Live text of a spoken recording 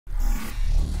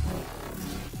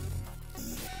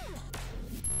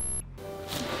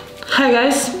Hi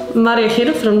guys, Maria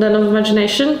here from Den of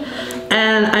Imagination,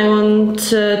 and I want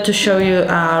to show you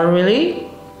really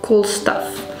cool stuff.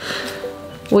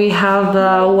 We have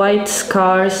white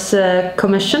scars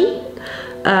commission,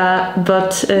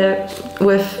 but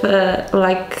with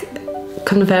like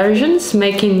conversions,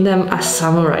 making them a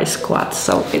samurai squad,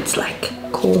 so it's like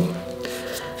cool.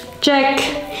 Check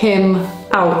him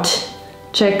out.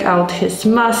 Check out his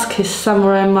mask, his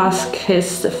samurai mask,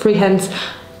 his free hands.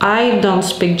 I don't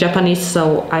speak Japanese,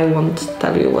 so I won't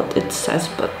tell you what it says,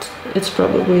 but it's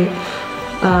probably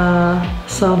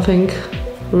something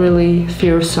really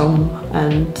fearsome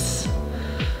and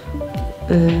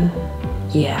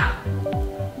yeah.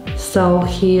 So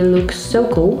he looks so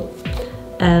cool,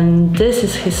 and this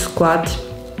is his squad.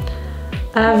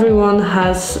 Everyone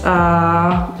has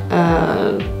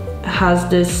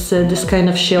this kind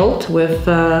of shield with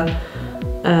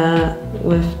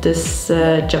this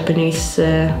Japanese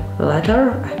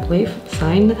letter, I believe,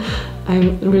 sign.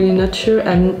 I'm really not sure.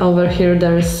 And over here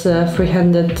there's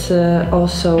free-handed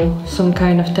also some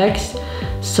kind of text.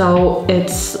 So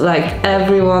it's like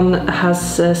everyone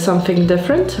has something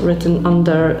different written on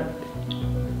their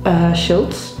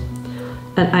shields,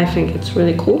 and I think it's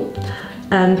really cool.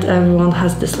 And everyone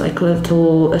has this like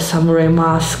little samurai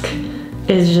mask.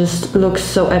 It just looks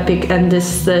so epic, and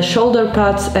this shoulder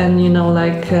pads and, you know,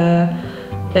 like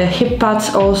hip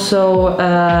pads also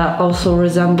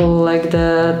resemble like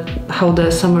how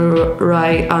the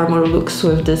samurai armor looks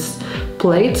with this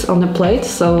plates on the plate.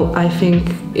 So I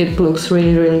think it looks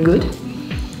really good.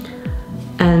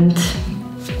 And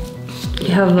you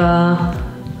have a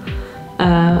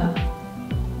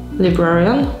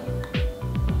librarian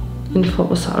in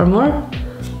focus armor.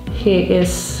 He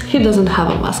doesn't have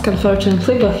a mask,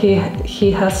 unfortunately, but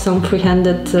he has some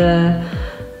free-handed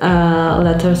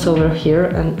letters over here,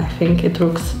 and I think it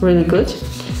looks really good.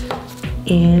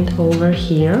 And over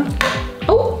here,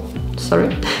 oh,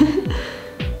 sorry.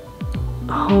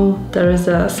 Oh, there is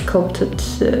a sculpted.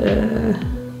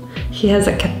 He has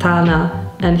a katana,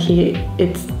 and he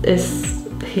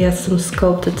has some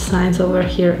sculpted signs over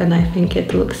here, and I think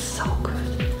it looks so good.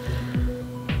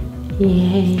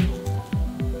 Yay.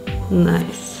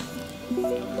 Nice.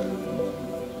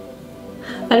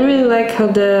 I really like how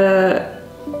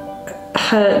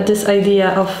this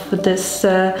idea of this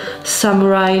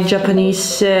samurai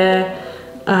Japanese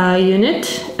unit,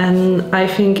 and I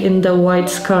think in the white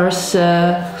scars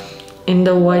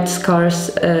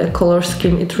color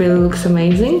scheme, it really looks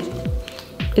amazing.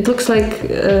 It looks like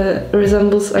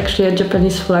resembles actually a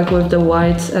Japanese flag with the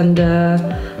whites and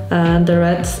the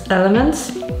red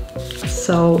elements.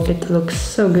 So it looks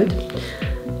so good.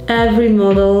 Every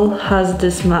model has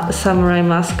this samurai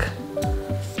mask,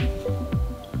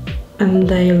 and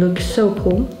they look so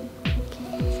cool.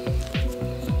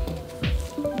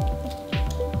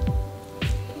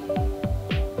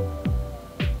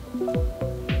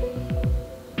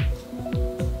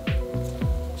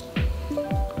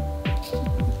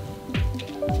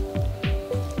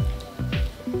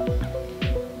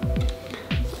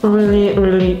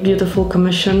 Really beautiful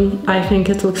commission. I think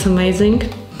it looks amazing.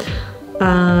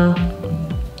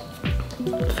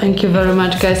 Thank you very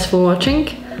much, guys, for watching,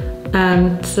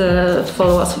 and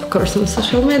follow us, of course, on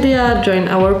social media. Join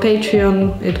our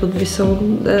Patreon. It would be so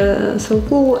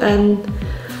cool. And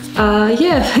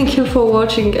yeah, thank you for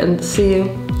watching, and see you.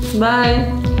 Bye.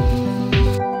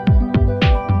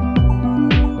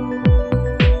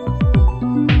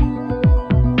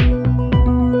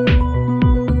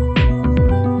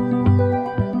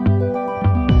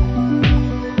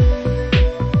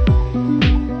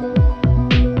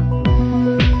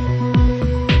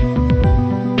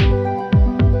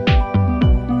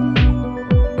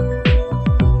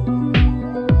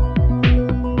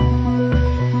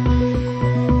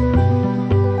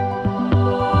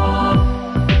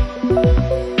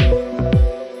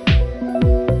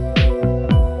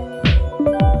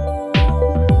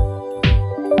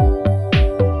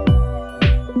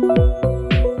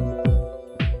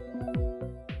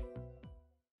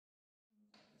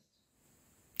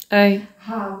 Ej,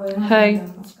 hej,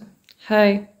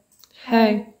 hej,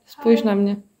 hej, spójrz na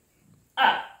mnie.